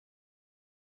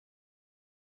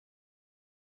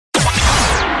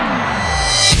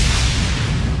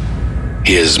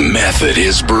His method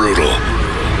is brutal.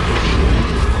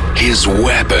 His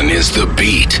weapon is the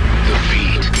beat.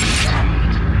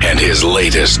 And his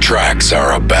latest tracks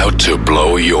are about to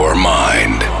blow your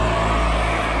mind.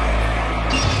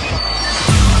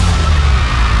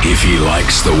 If he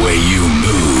likes the way you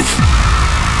move,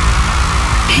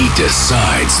 he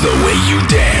decides the way you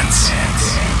dance.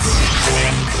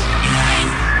 10,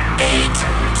 9, 8,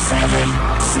 7,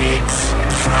 6,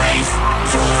 5,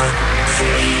 4, 3,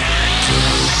 2, 1.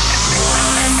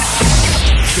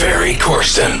 Ferry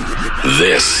Corsten.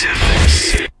 This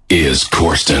is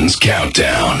Corsten's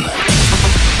Countdown.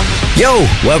 Yo,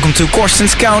 welcome to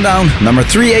Corsten's Countdown, number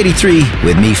 383,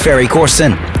 with me, Ferry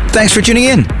Corsten. Thanks for tuning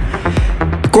in.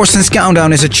 Corsten's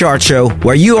Countdown is a chart show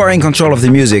where you are in control of the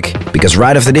music, because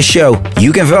right after this show,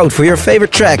 you can vote for your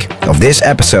favorite track of this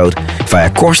episode via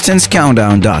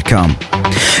CORSTEN'S.com.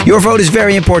 Your vote is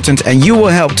very important and you will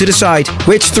help to decide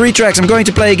which 3 tracks I'm going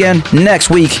to play again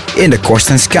next week in the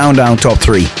Corsten's Countdown Top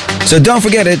 3. So don't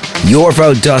forget it, your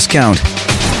vote does count.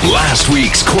 Last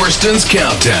week's Corsten's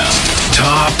Countdown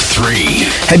Top 3.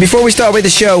 Hey, before we start with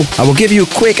the show, I will give you a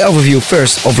quick overview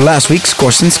first of last week's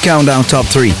Corsten's Countdown Top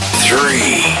 3.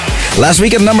 3. Last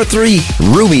week at number 3,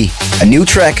 Ruby, a new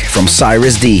track from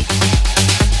Cyrus D.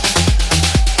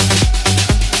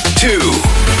 2.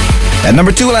 At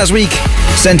number 2 last week,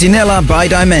 Centinela by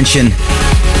Dimension. 1.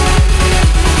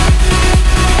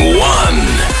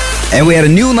 And we had a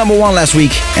new number 1 last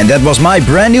week, and that was my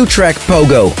brand new track,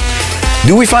 Pogo.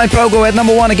 Do we find Pogo at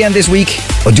number 1 again this week?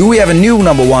 Or do we have a new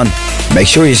number 1? Make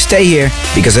sure you stay here,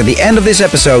 because at the end of this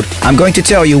episode, I'm going to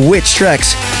tell you which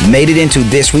tracks made it into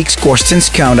this week's Corsten's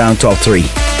Countdown Top 3.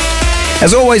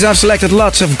 As always, I've selected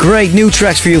lots of great new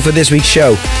tracks for you for this week's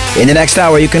show. In the next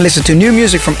hour, you can listen to new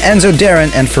music from Enzo,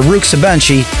 Darren and Faruk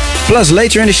Sabanci. Plus,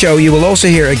 later in the show, you will also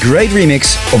hear a great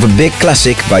remix of a big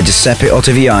classic by Giuseppe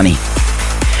Ottaviani.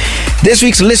 This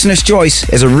week's Listener's Choice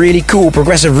is a really cool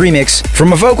progressive remix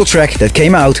from a vocal track that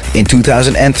came out in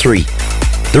 2003.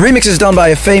 The remix is done by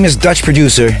a famous Dutch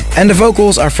producer, and the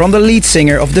vocals are from the lead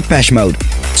singer of Depeche Mode.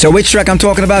 So which track I'm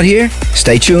talking about here?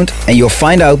 Stay tuned and you'll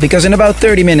find out, because in about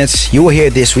 30 minutes you will hear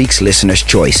this week's Listener's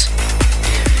Choice.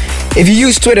 If you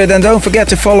use Twitter, then don't forget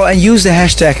to follow and use the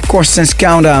hashtag Corsten's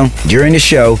Countdown during the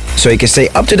show, so you can stay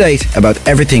up to date about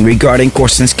everything regarding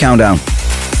Corsten's Countdown.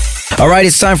 Alright,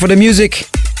 it's time for the music.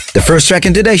 The first track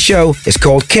in today's show is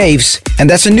called Caves, and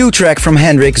that's a new track from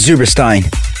Henrik Zuberstein.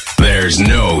 There's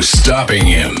no stopping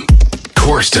him.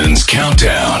 Corsten's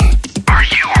Countdown. Are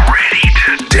you ready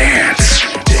to dance?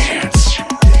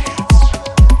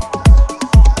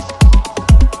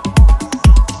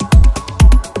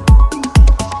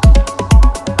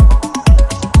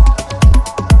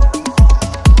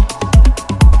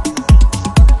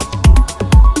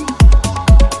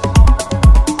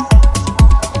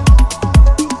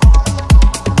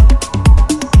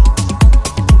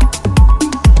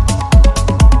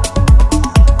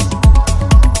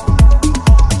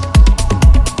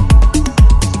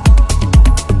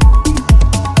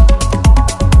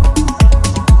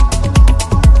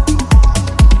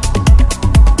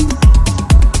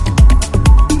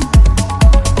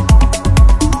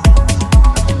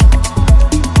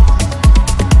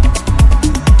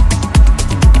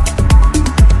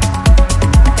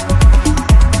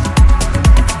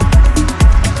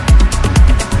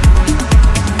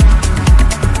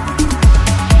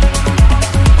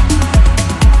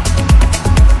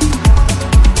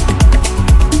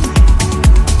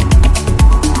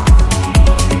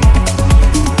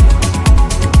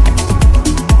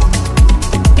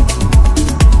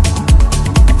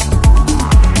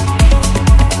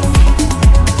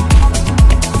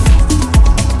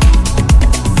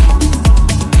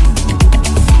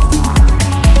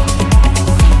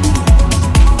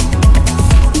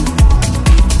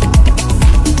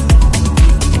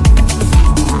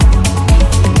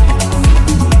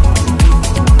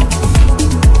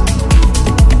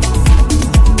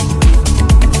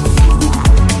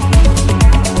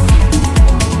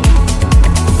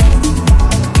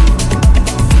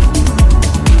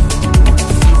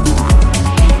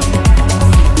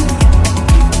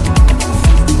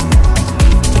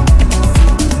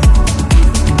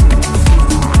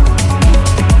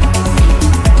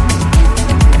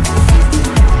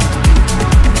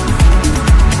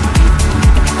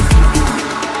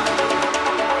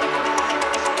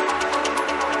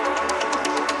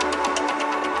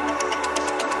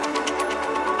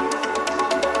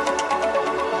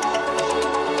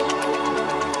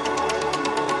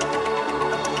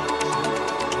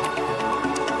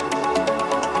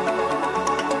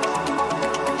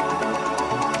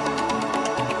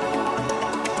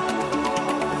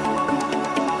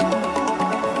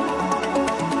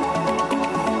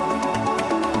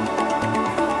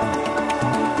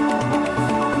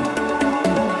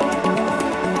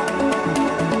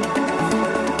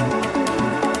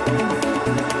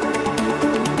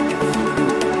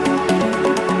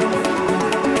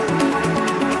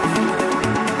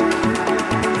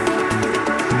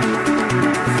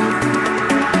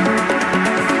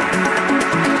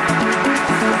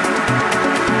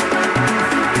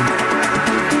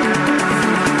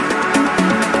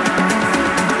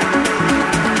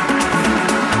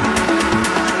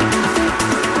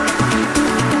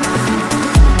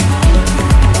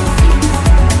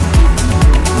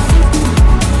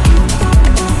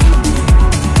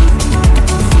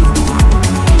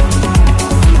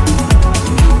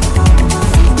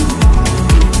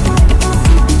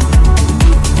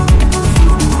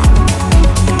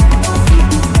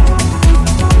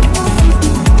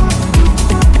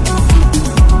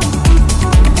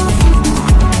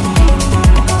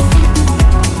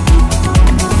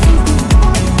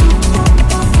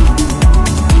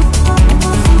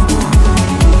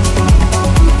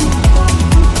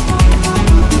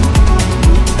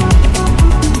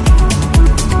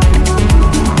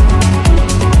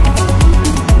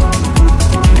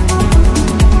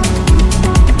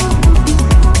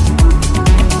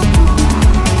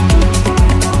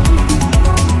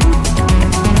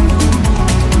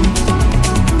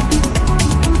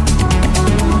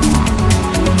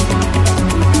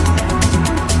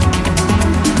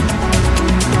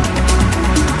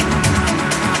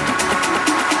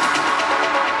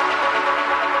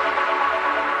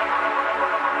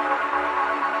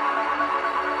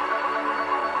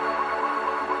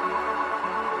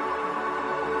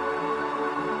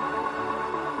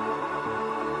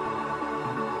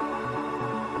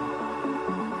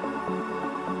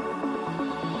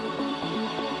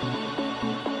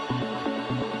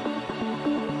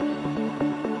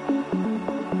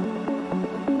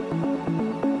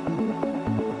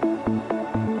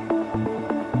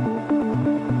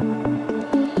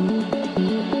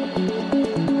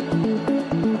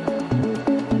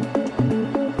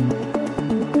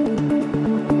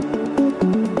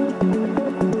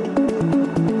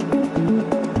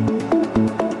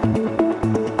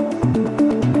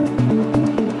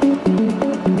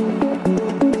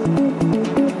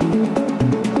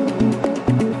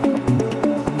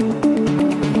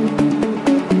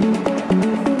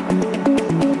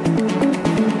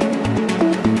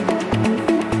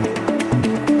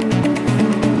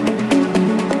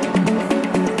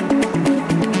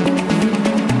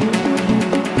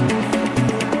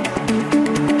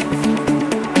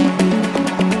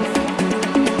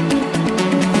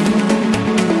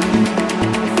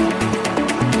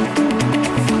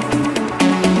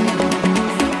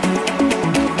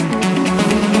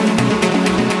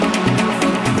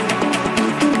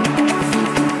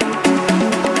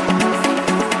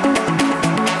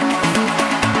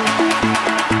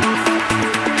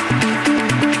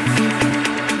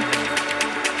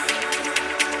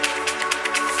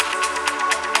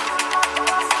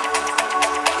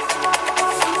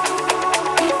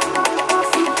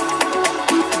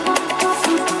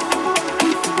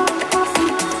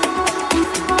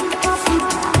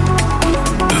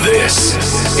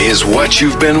 is what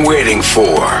you've been waiting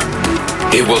for.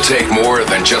 It will take more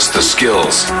than just the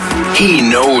skills. He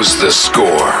knows the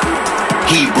score.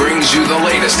 He brings you the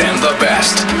latest and the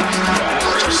best.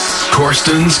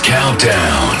 Corsten's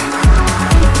Countdown.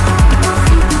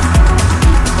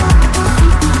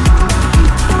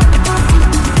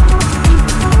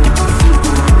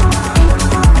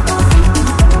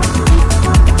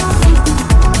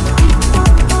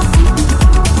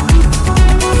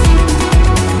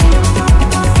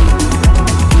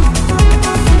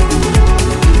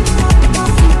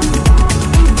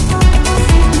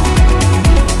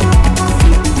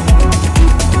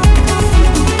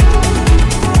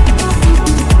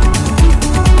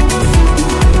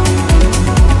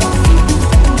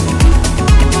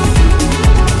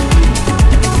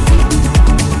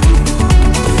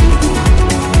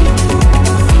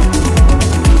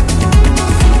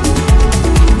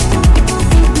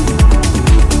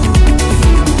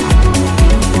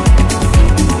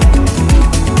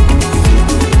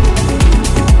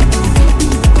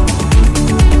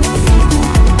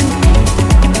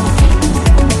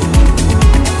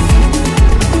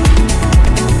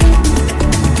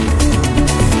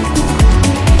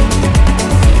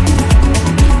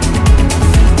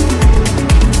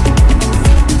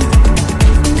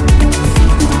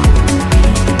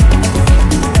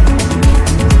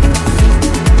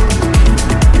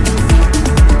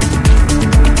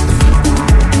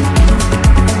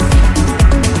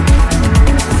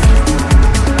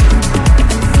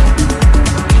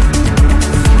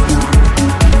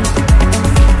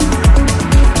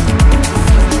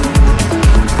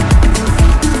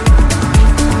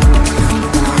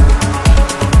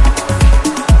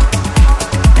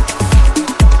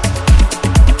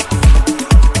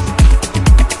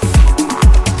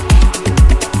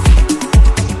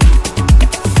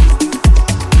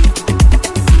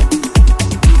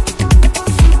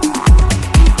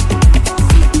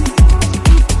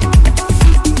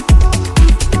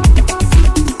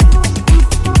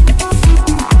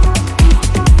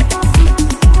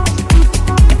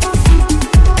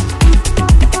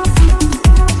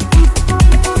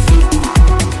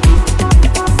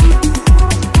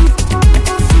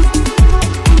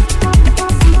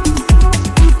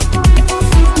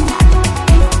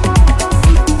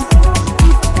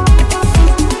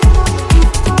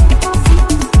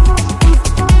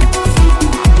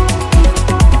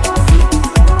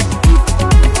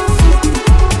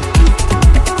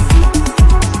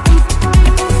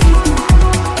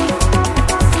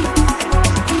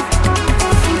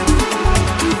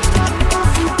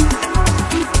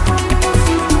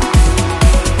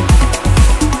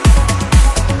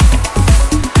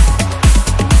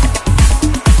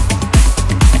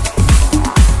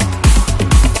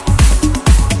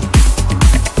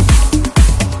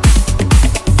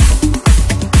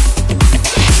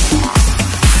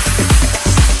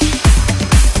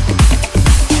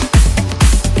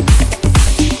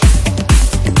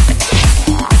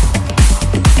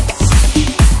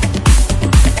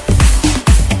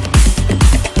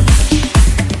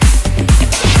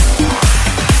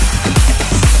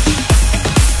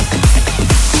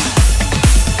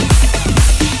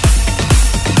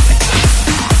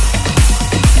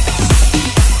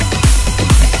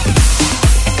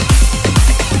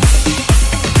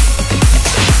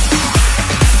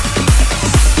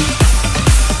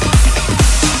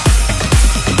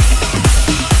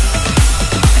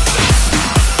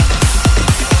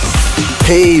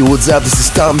 Hey, what's up? This is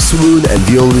Swoon, and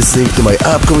you're listening to my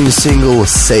upcoming single,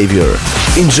 Savior.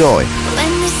 Enjoy!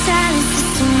 When the silence is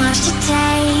too much to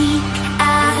take,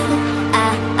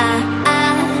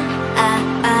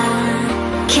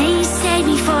 can you save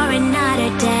me for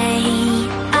another day?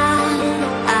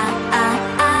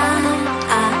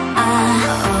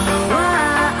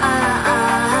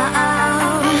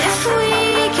 If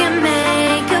we can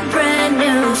make a brand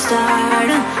new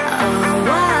start.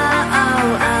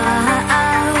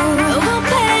 We'll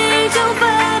paint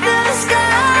over the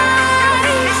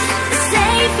skies.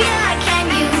 Savior.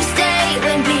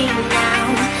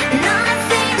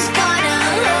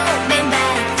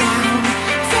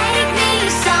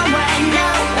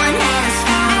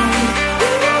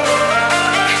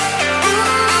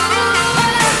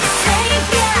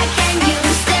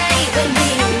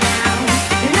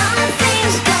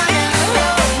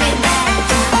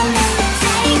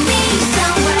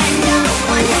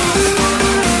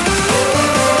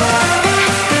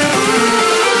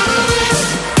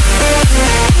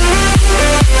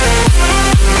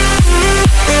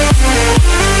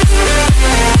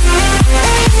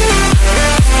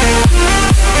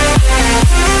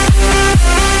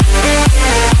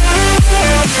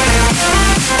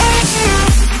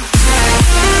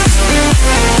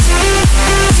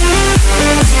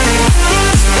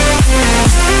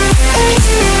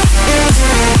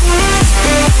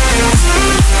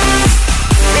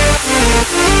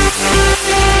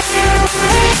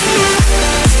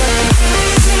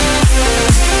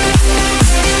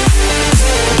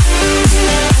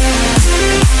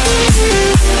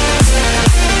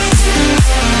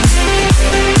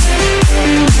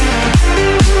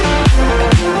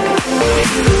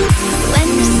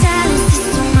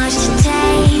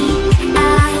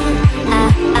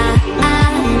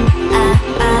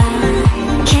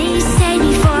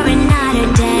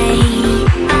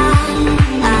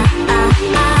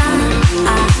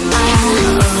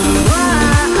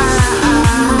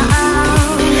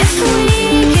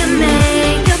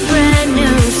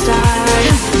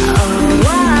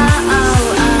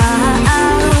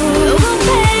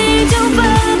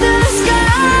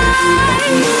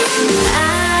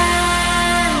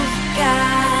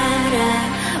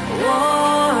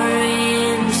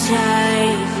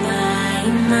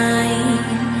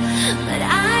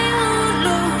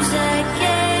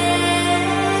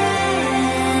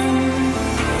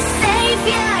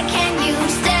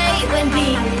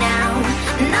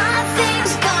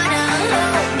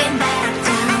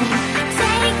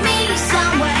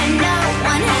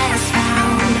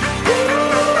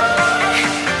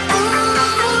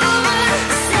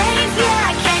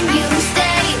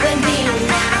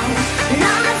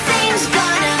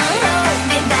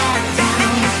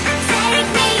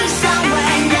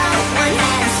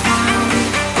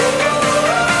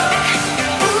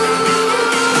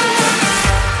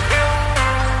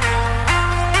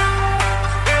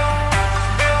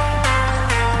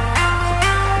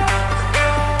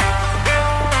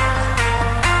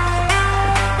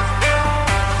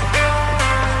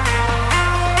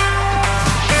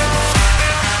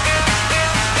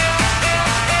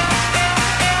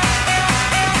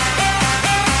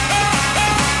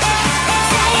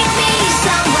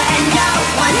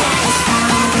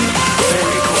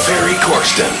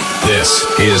 Corsten. This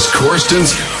is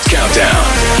Corsten's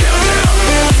Countdown.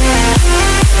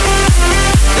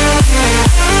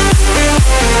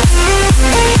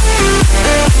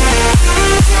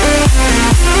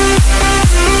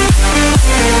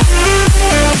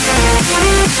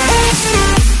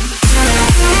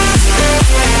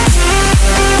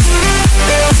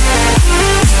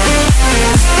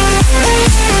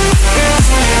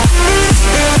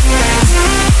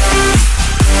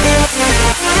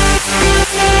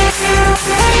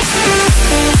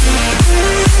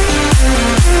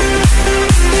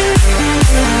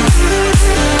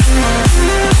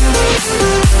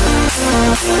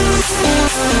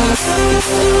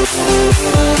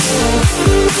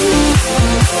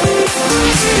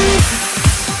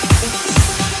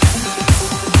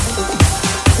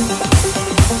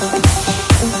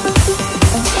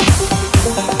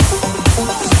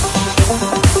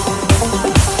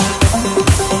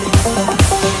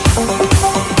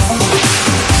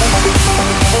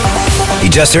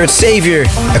 Just heard Savior,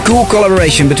 a cool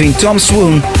collaboration between Tom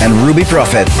Swoon and Ruby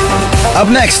Prophet. Up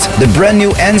next, the brand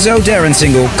new Enzo Darren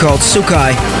single called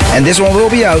Soukai, and this one will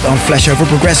be out on Flashover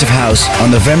Progressive House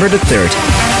on November the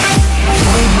 3rd.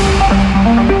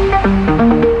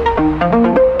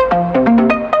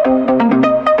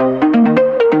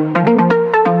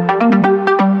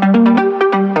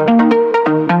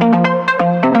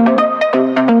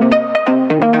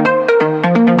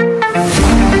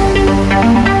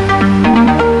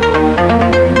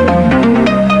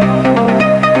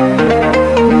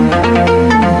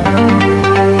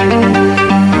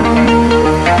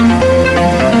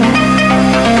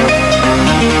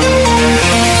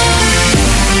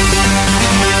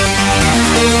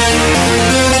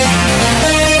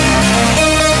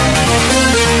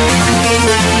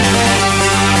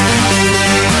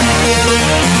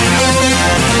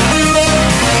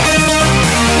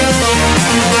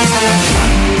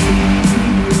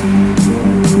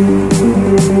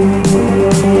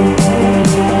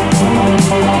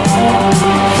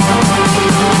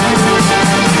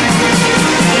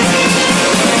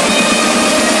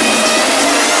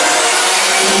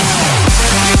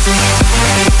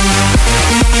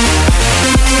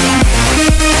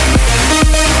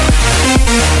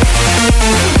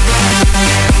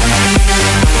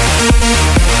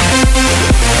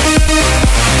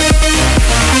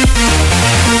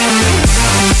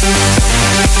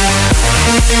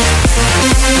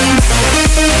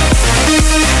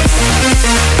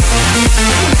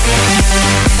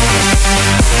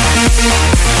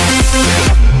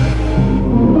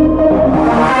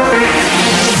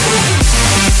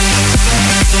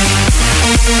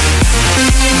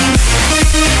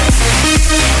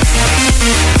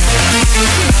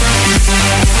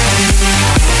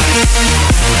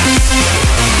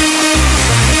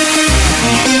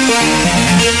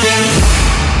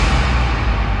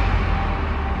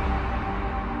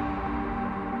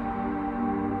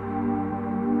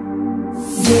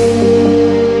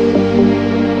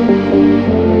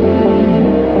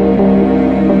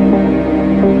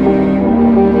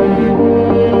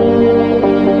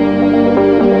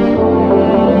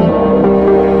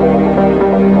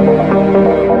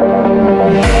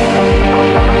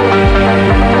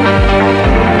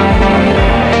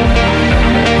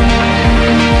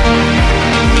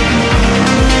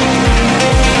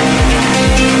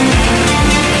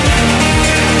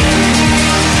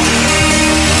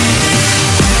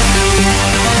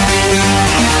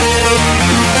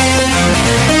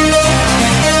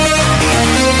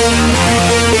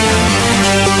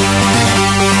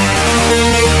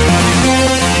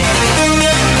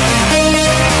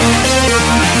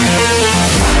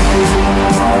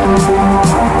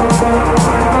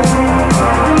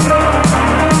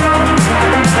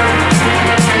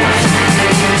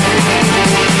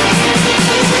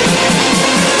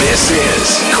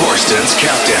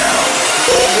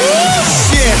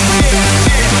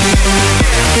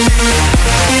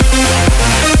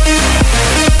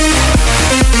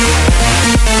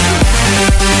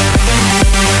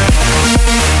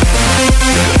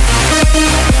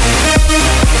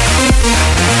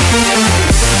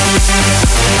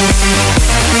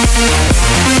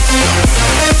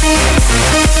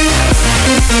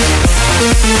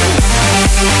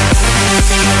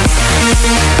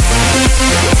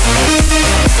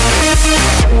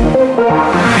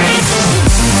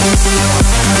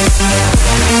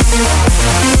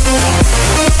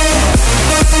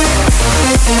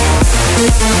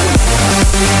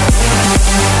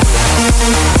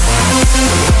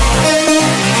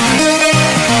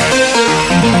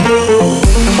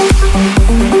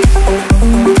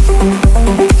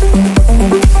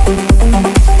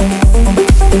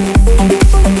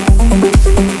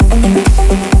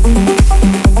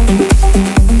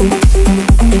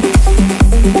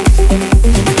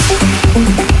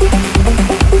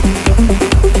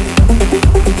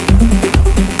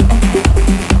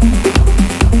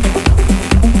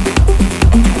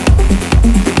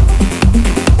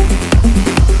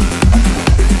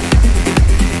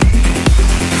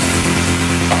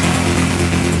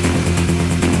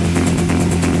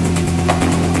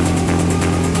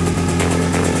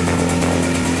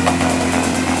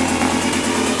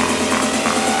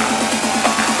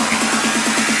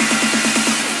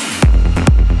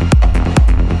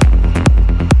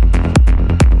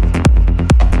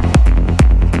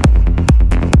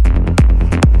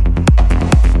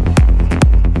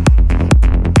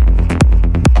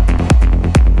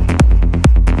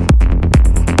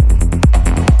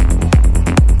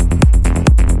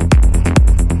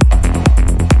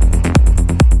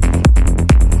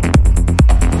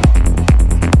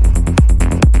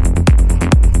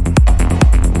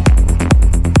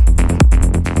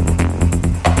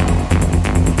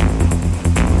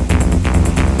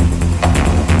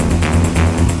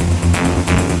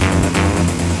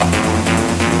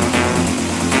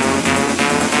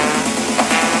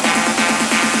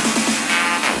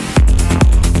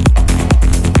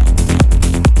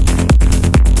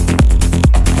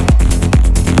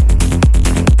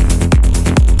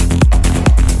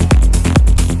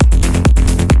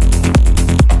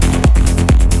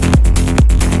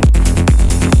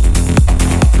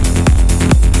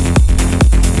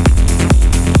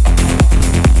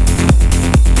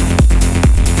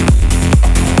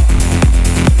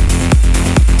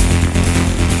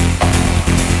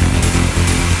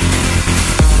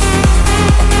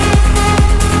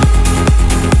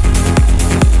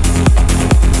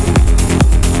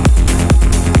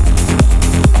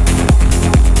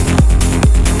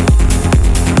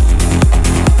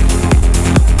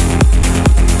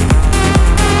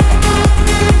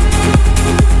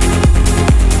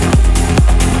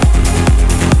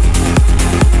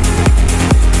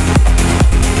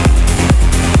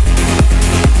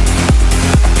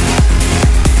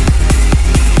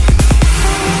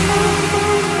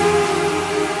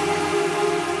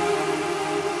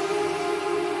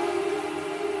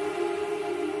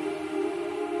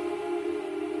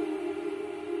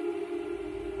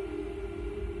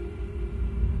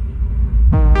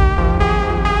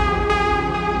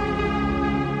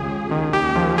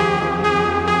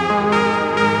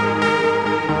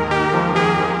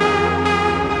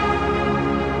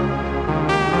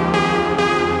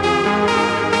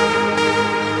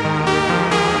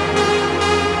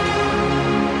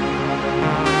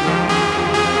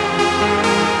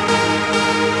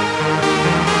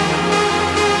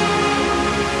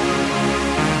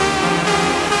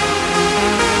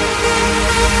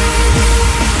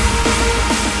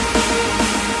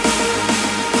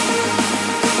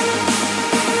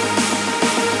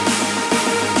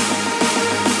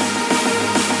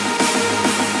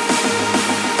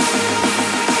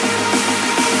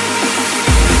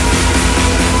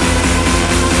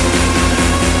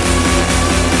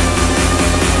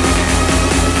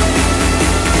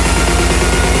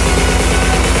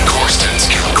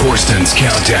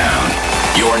 Countdown,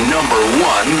 your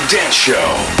 #1 dance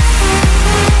show.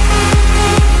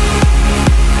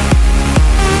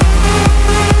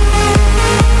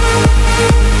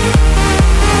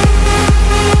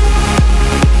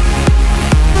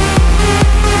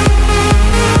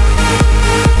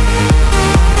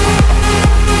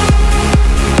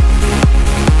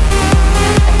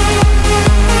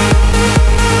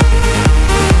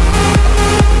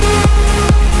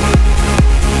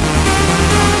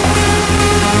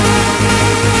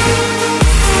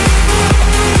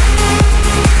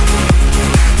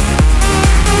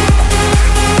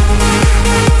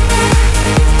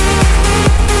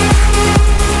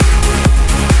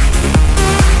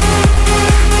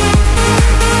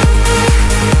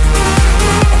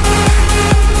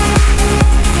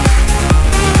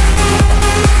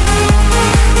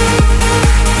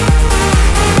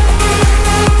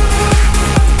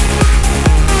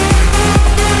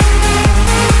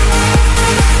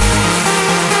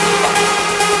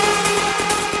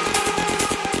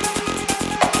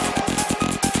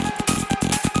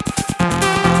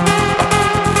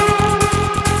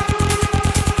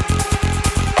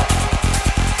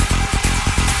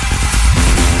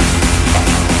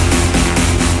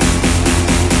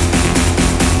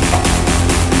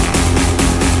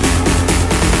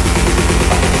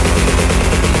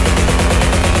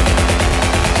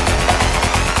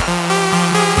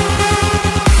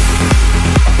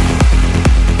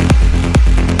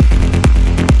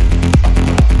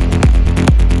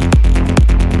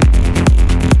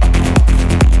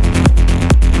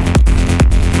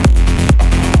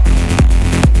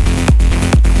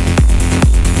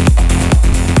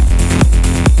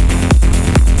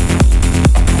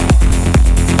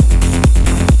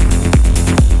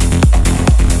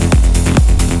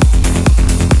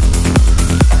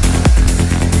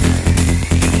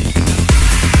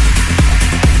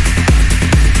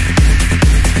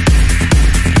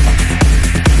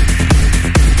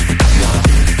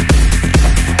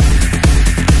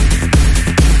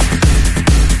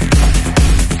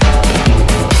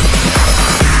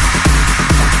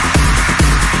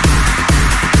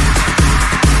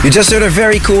 You just heard a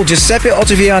very cool Giuseppe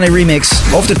Ottaviani remix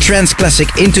of the trance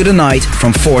classic Into the Night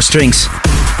from 4 Strings.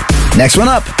 Next one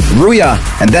up, Ruya,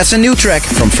 and that's a new track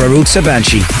from Faruk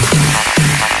Sabanci.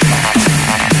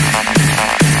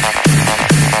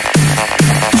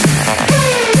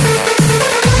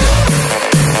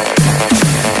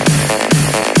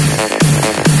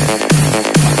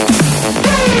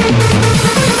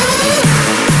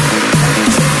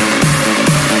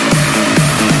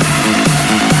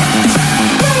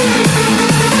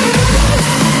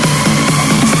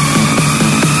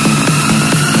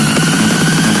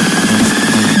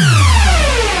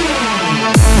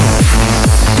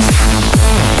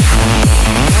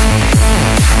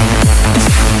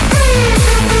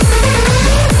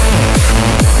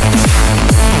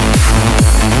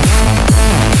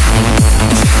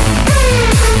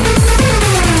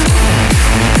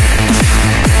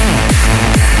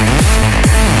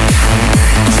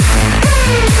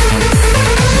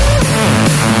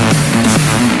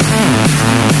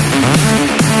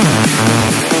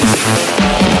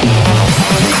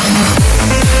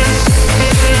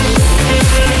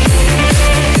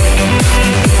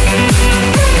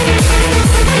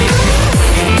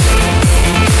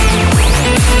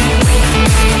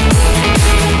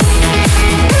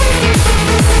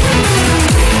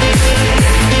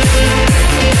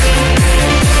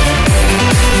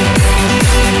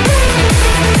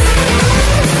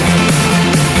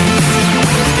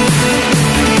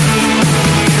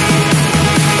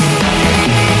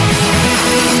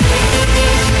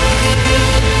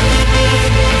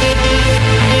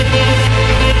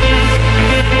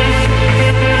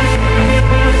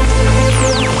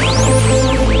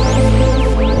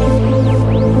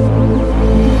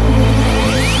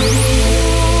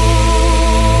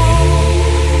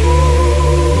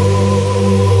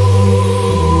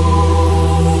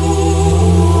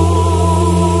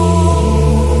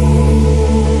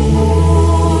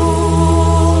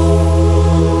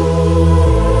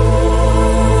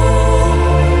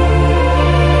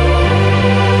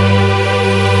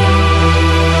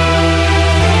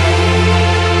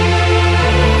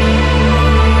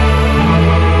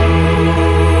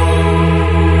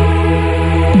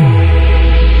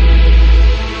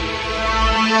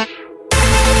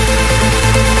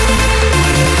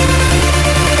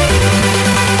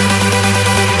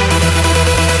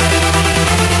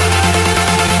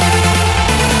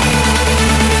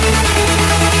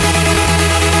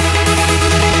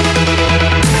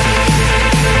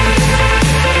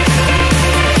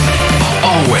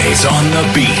 he's on the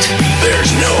beat,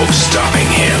 there's no stopping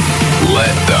him.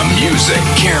 Let the music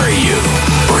carry you.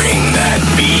 Bring that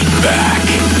beat back.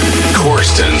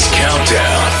 Corsten's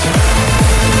Countdown.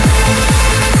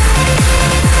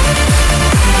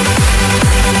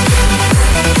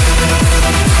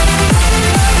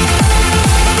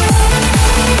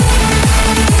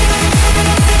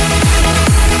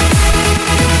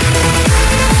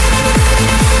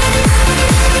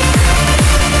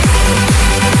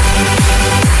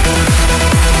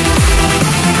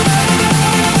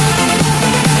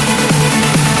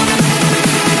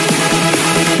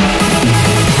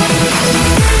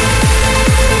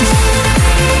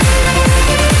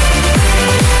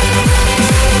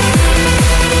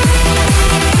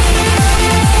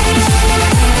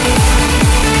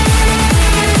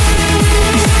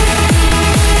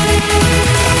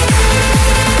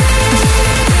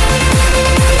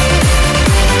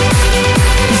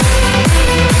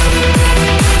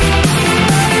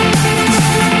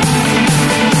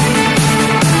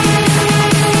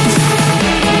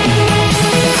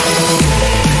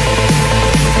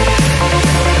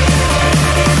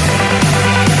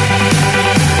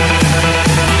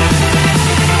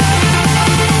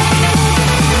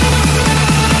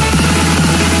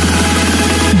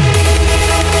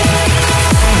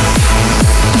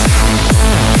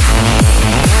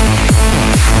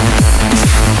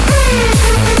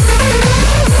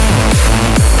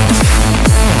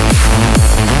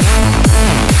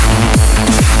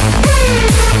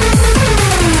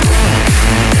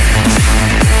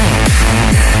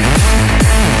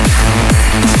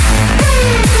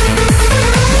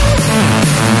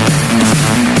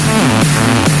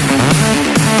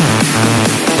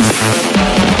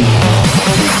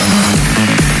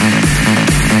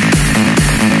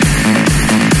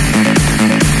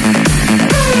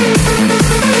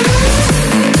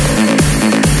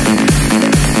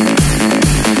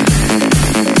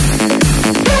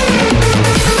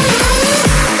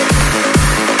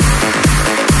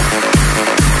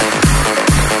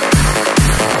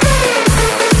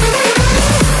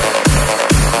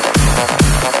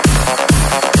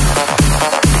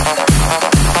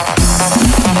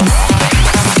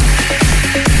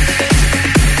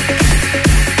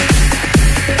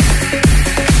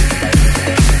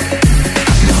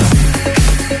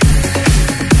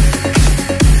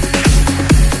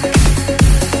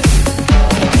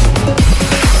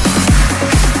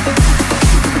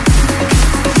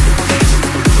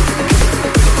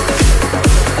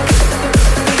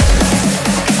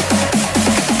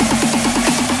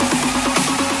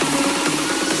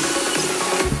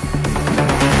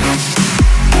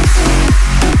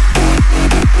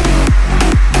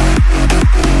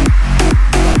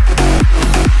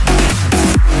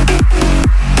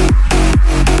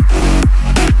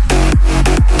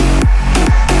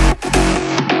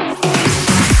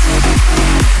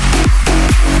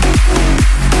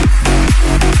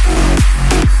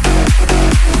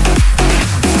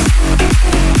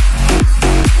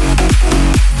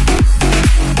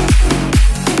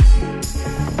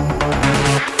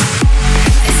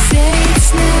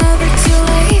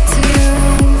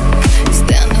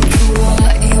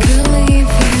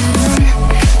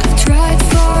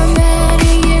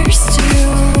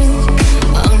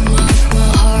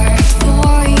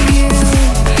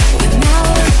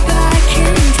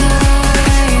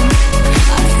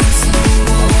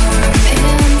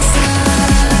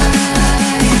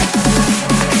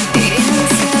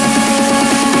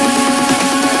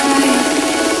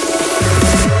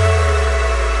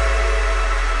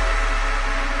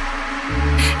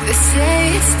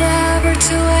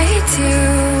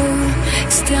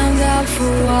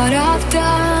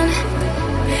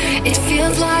 It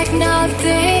feels like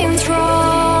nothing's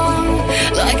wrong,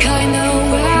 like I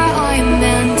know where I'm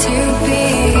meant to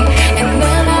be. And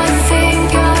when I think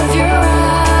of your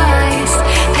eyes,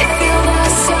 I feel the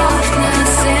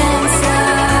softness inside,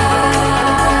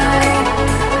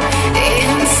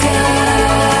 inside.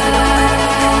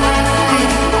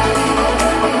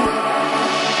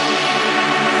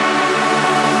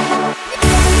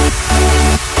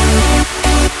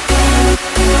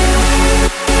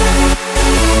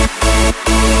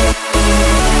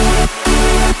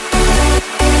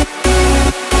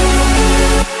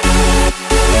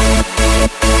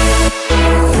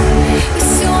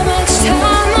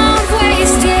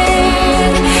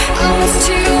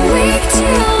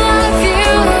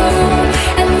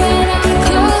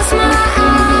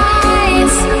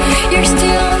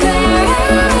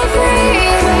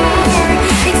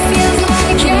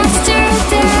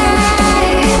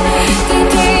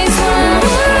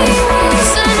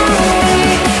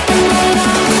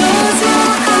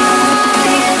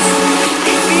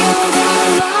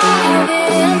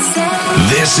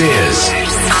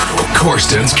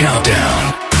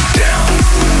 Countdown.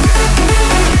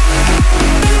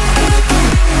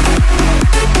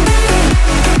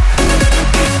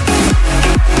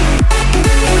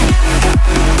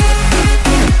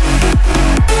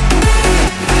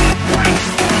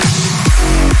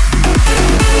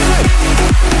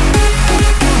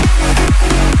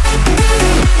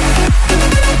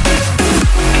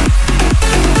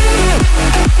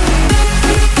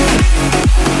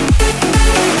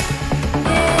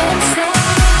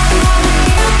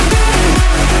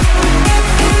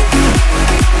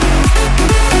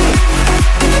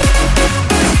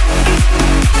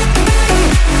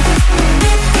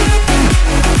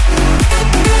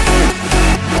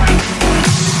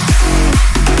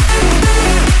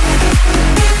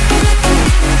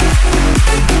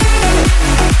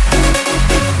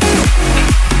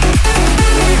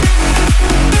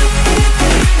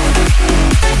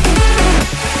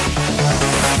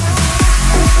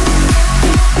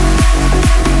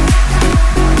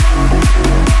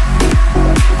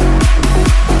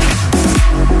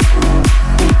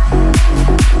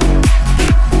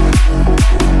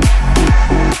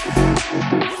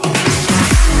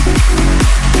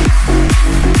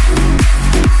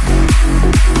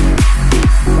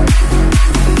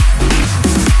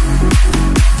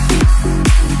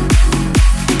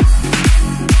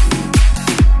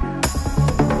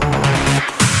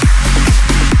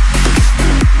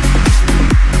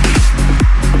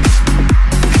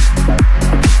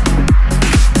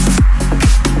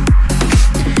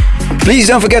 Please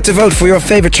don't forget to vote for your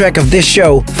favorite track of this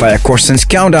show via CORSTEN'S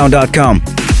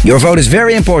Your vote is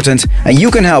very important and you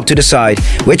can help to decide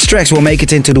which tracks will make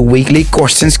it into the weekly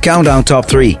Corsten's Countdown Top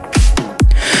 3.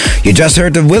 You just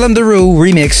heard the Willem the Roo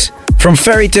remix from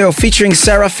Fairy Tale featuring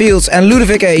Sarah Fields and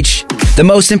Ludovic H, The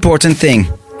Most Important Thing.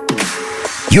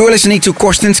 You are listening to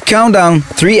Corsten's Countdown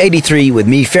 383 with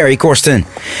me, Ferry Corsten.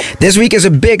 This week is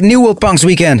a big New World Punks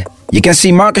weekend. You can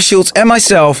see Marcus Schultz and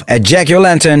myself at Jack Your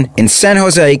Lantern in San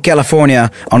Jose,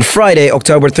 California on Friday,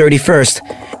 October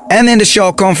 31st, and in the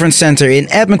Shaw Conference Center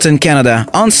in Edmonton, Canada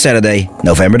on Saturday,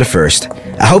 November the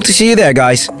 1st. I hope to see you there,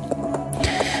 guys.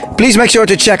 Please make sure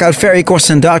to check out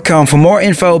ferrycorsten.com for more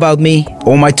info about me,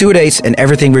 all my tour dates and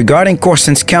everything regarding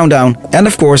Corsten's Countdown, and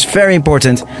of course, very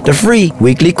important, the free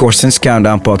weekly Corsten's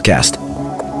Countdown podcast.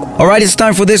 Alright, it's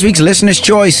time for this week's Listener's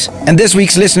Choice. And this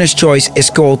week's Listener's Choice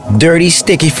is called Dirty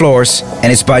Sticky Floors.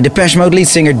 And it's by Depeche Mode lead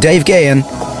singer Dave Gahan.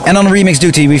 And on remix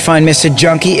duty we find Mr.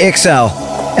 Junkie XL.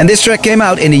 And this track came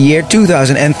out in the year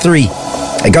 2003.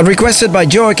 It got requested by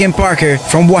Joaquin Parker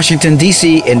from Washington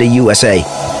DC in the USA.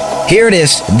 Here it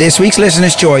is, this week's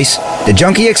Listener's Choice, the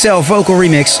Junkie XL vocal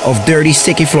remix of Dirty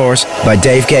Sticky Floors by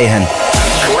Dave Gahan.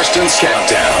 Corsten's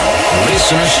Countdown.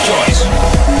 Listener's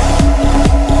Choice.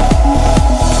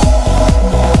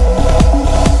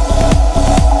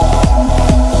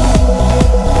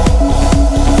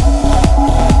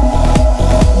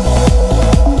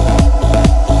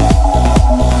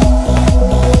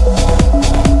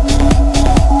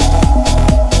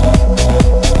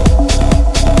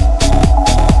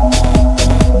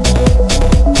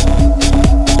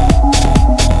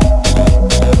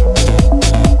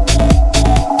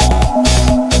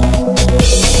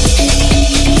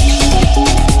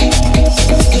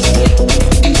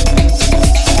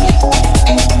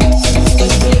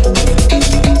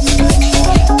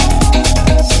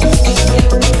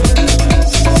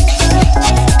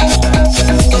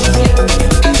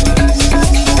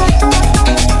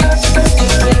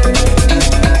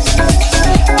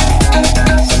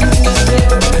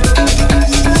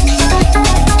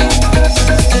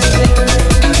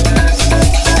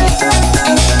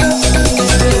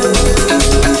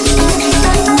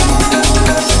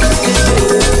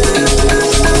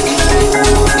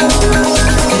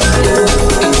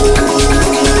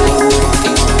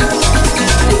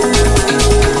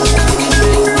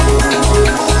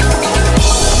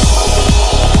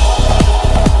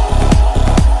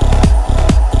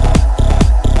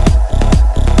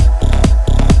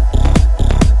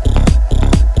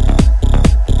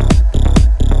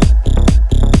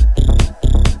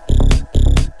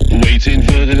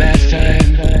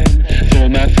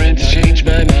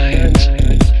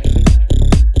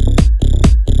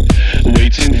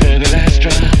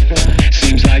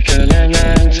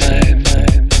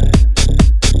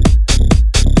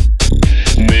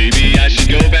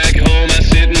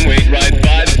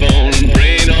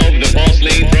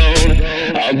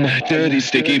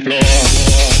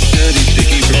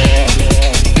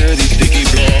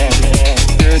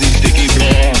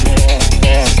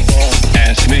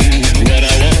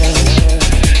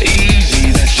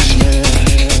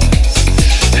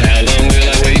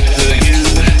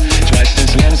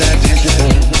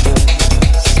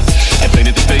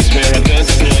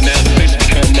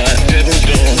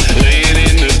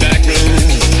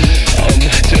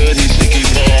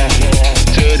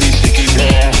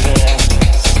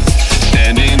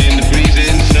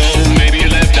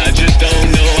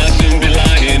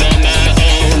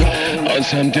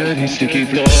 some dirty sticky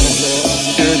floor,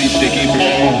 dirty sticky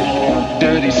floor,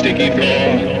 dirty sticky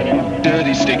floor,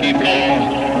 dirty sticky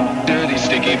floor, dirty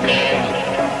sticky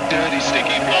floor, dirty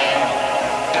sticky floor.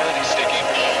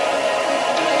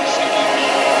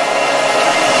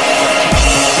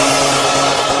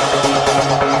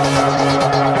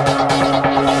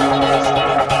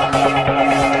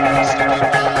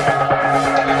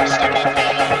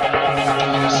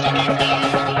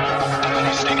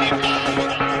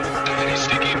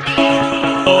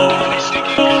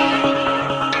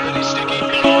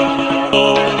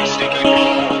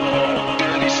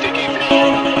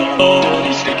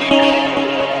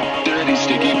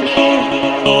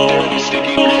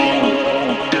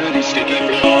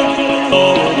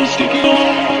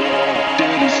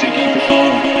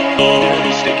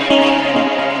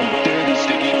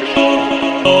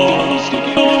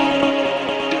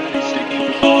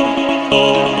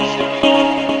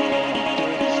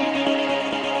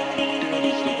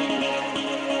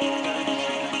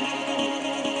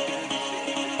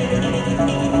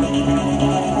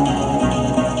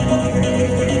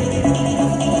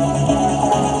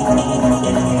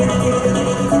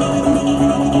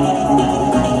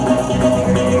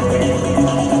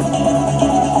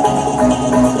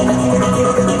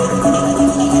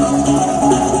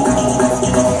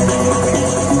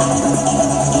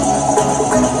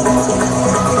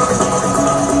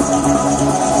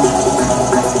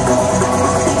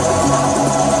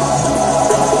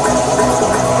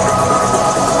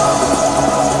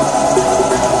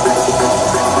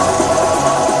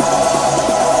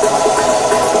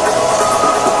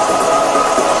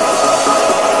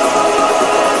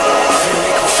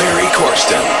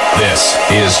 This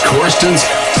is Corsten's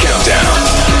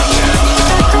Countdown.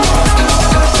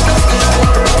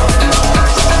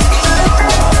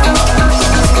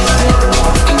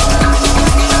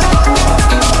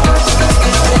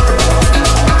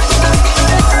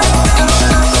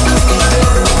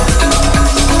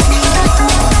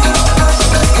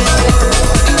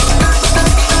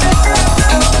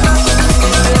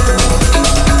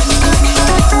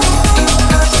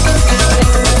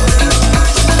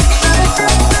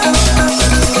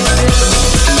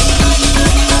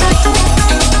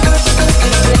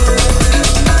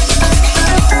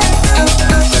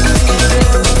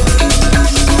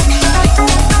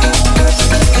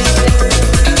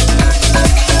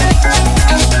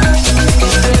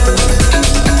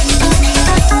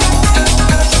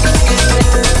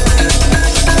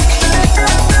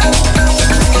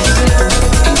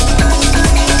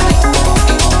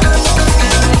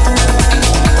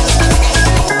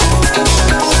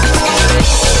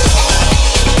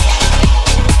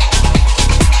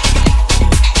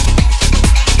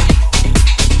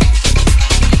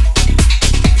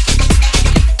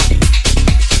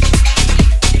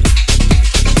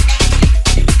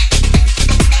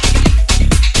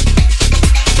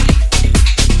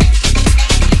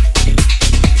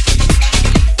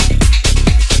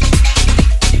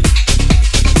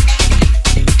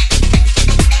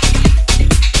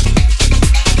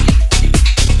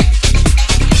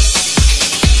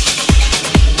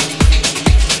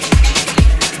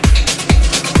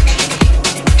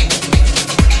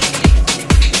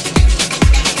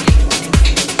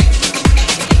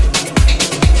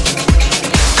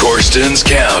 Corsten's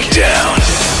Countdown.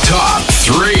 Top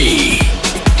 3.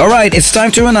 Alright, it's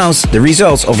time to announce the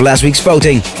results of last week's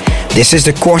voting. This is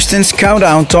the Corsten's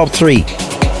Countdown Top 3.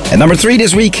 At number 3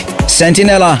 this week,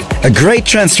 Centinela, a great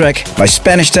trance track by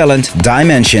Spanish talent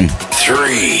Dimension.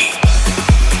 3.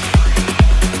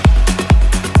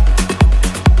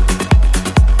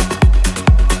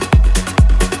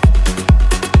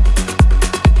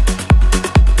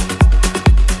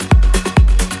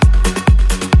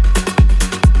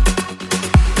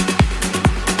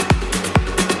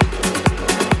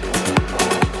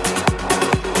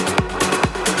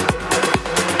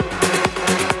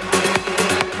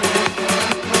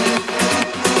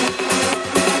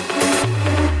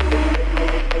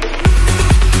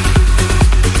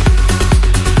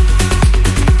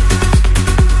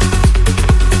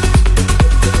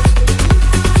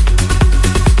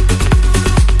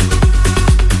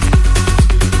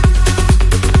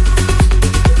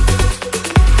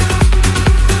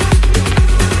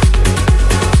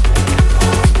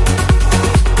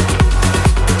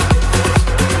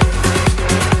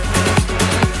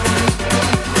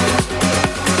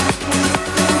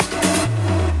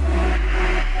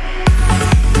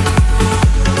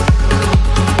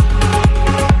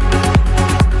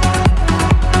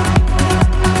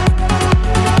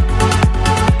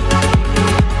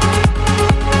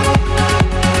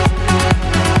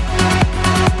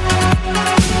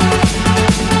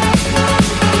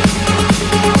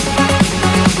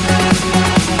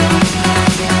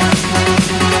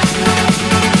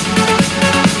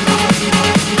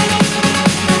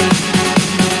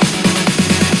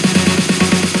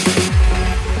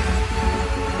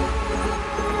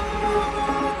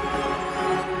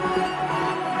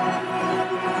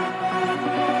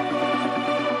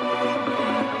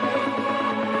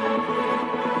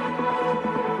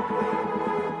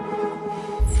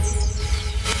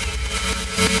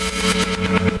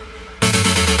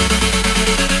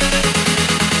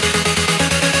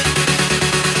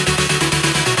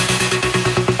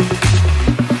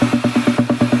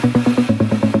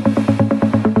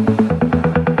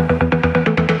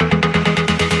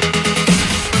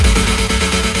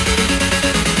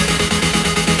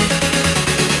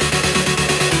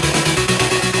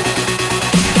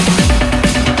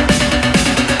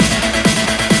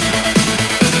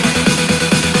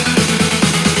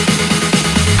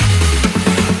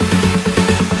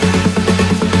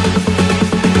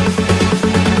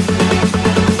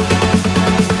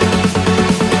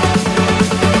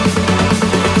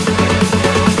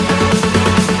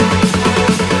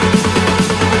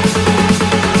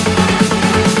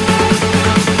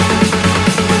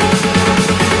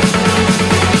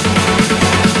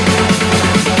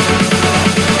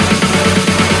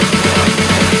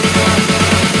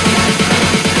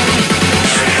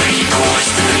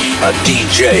 A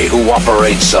DJ who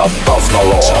operates above the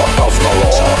law. Above the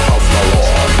law. Above the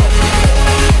law.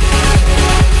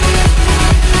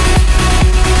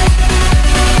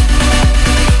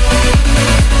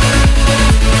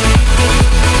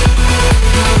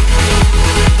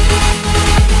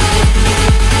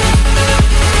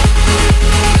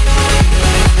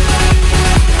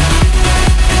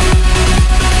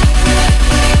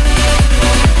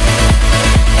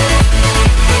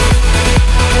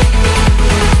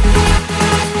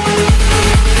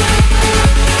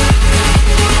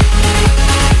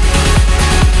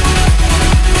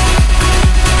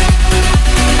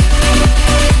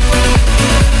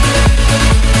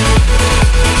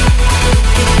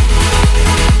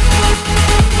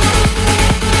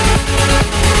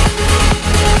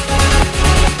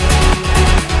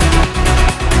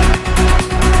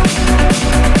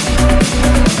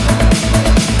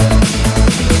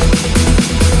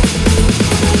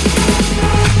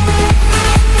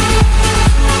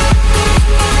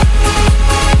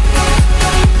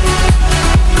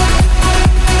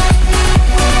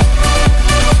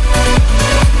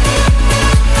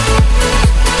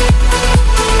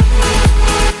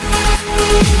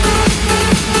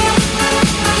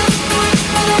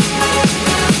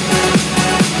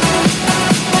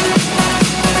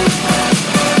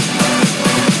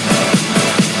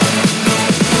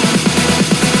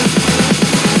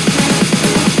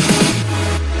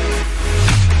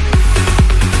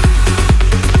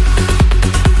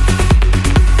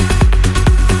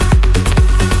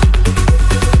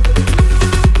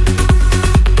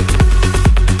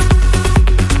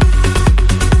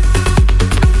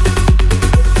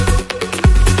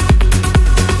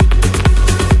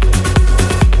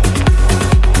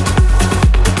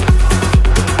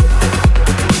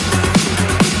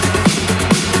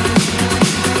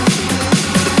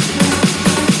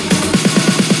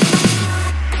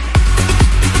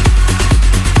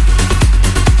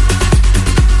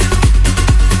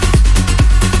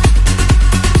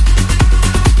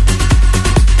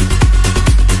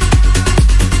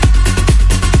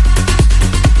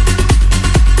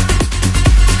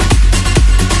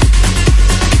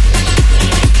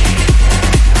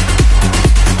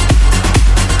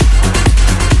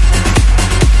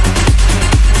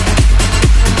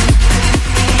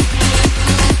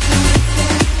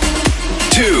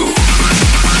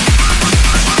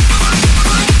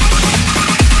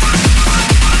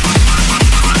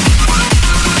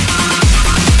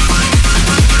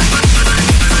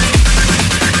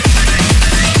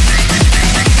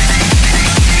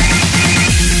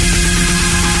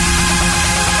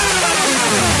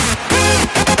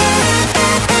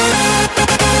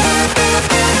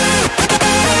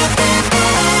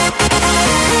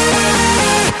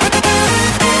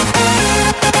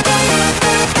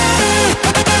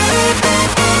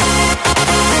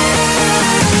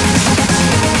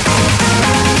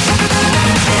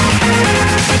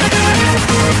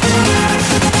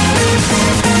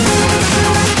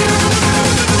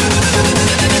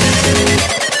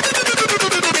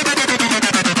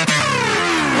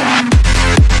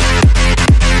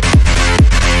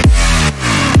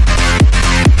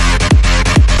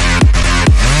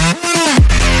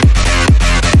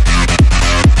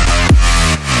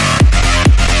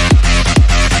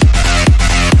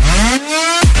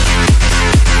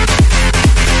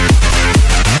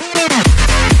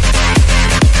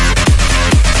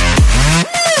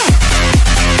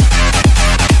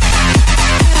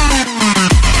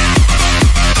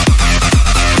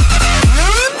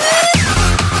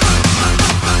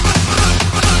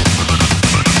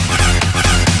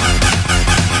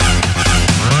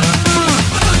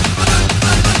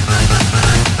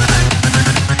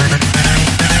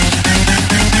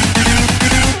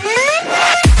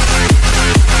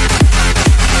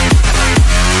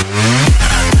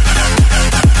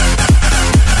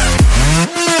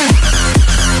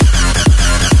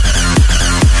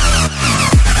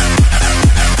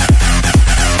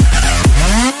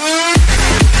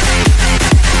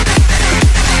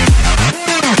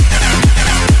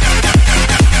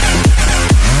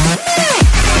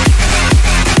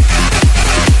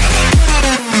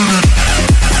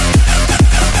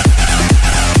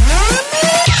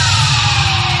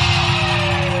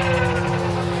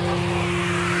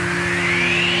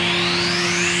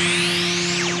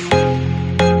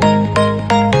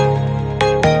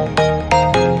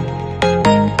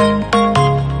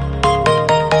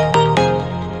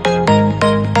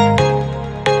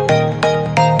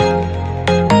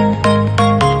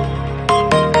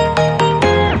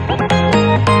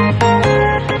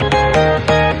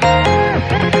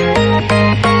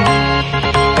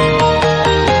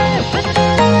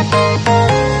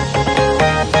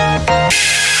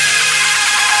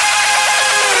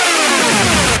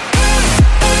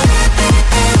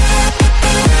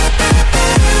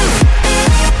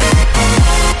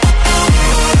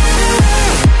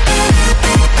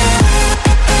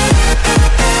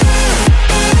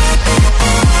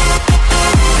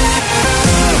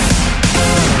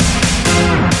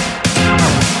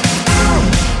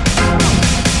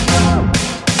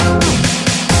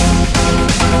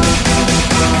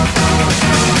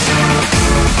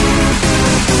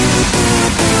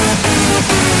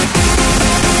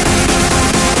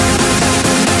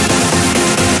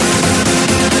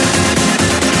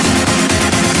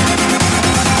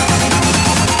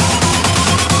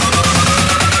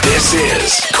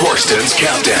 This is Corsten's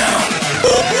Countdown.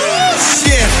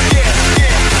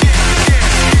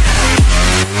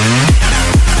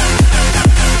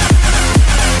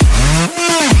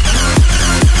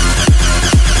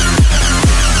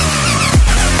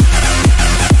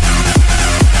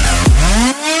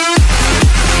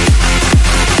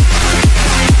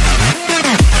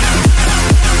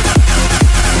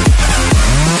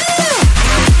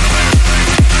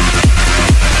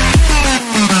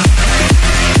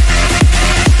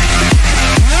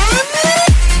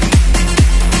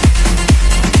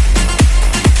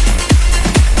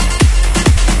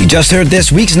 Just heard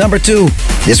this week's number 2.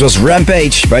 This was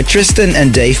Rampage by Triston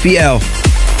and Dave PL.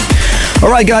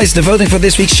 Alright guys, the voting for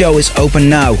this week's show is open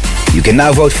now. You can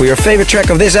now vote for your favorite track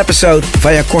of this episode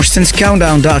via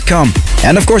CORSTEN'sCountdown.com.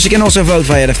 And of course you can also vote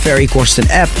via the Ferry Corsten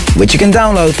app, which you can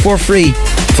download for free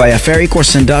via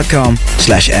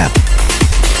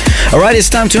ferrycorsten.com/app. Alright, it's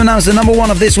time to announce the number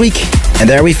 1 of this week. And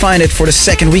there we find it for the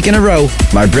second week in a row,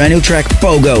 my brand new track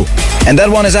Pogo. And that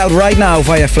one is out right now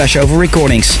via Flashover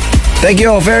Recordings. Thank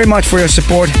you all very much for your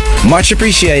support, much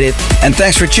appreciated, and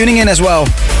thanks for tuning in as well.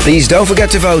 Please don't forget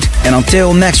to vote, and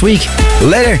until next week,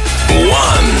 later.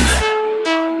 1.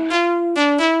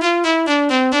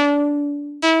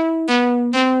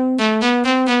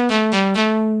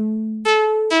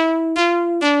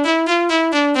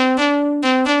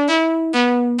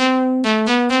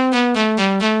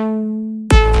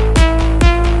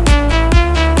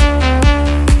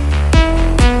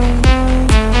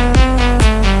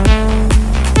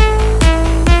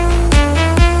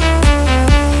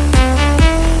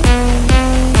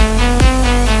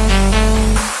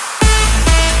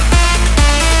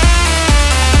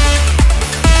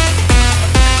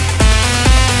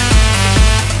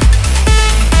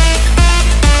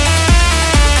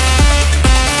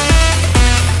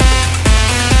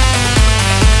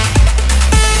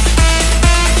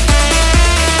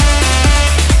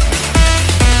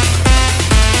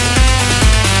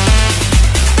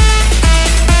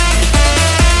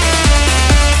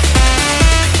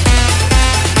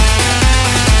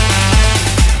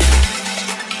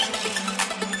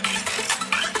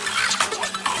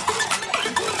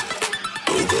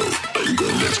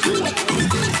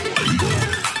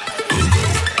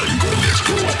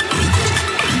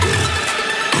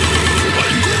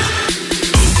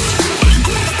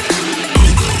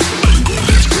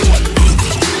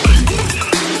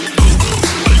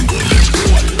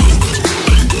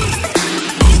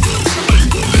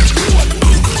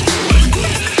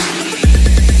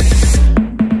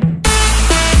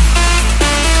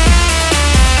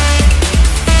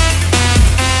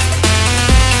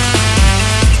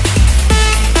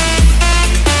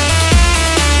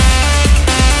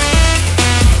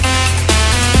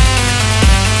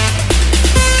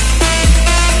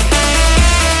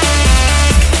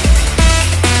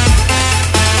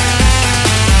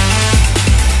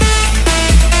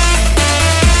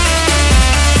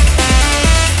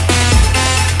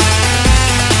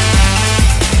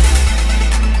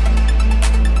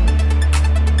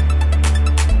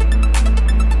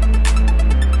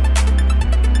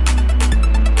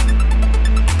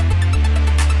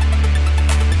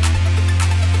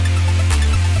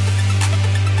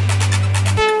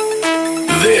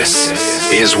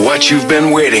 Is what you've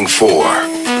been waiting for.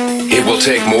 It will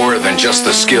take more than just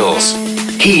the skills.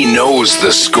 He knows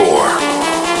the score.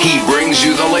 He brings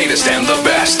you the latest and the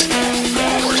best.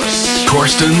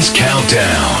 Corsten's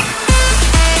Countdown.